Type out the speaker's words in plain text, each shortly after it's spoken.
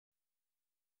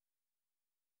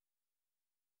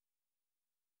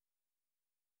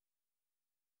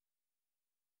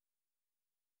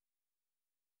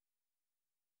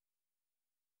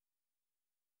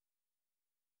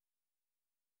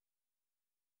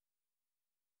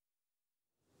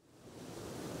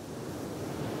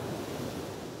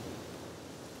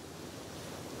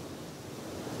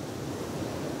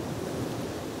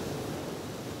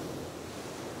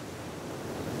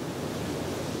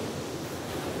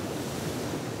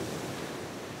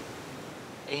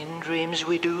In dreams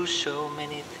we do so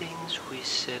many things, we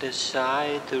set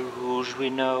aside the rules we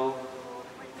know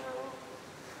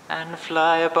and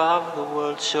fly above the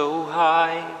world so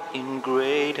high in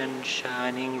great and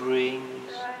shining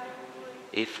rings.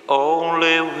 If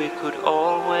only we could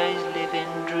always live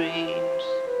in dreams,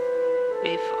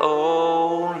 if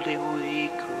only we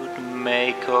could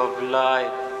make of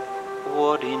life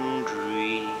what in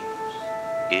dreams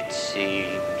it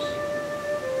seems.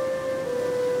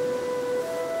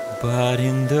 But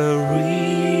in the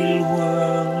real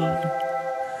world,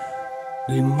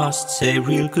 we must say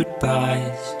real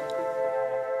goodbyes.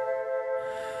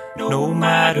 No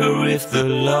matter if the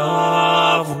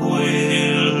love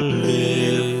will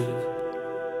live,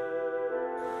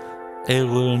 it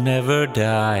will never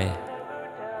die.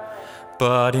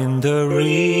 But in the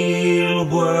real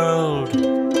world,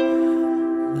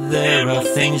 there are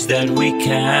things that we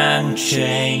can't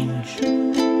change,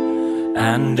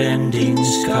 and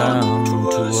endings come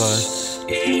to us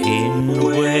in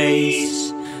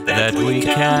ways that we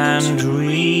can't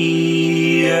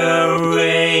rearrange.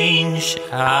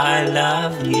 I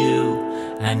love you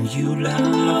and you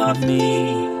love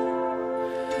me,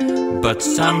 but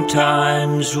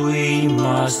sometimes we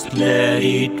must let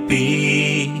it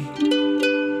be.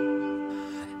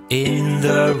 In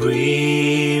the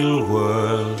real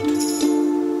world,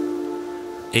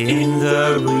 in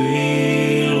the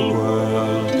real world.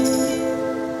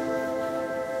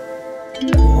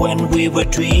 When we were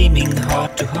dreaming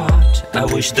heart to heart, I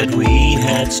wish that we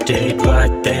had stayed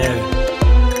right there.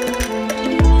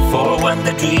 For when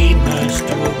the dreamers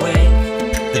do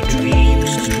awake, the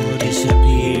dreams do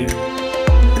disappear.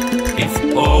 If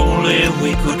only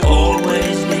we could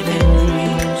always live in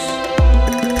dreams,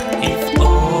 if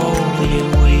only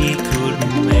we could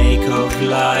make of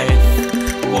life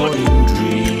what in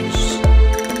dreams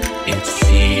it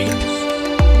seems.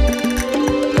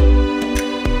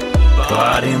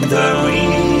 But in the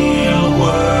real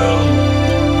world,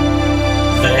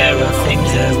 there are things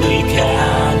that we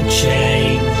can't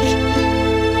change,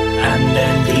 and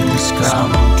endings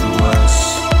come to us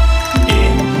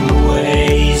in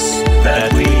ways that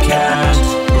we can't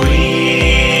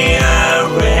rearrange.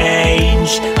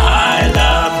 I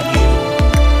love you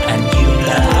and you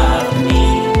love me,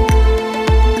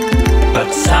 but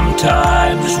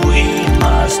sometimes we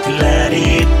must let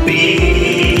it be.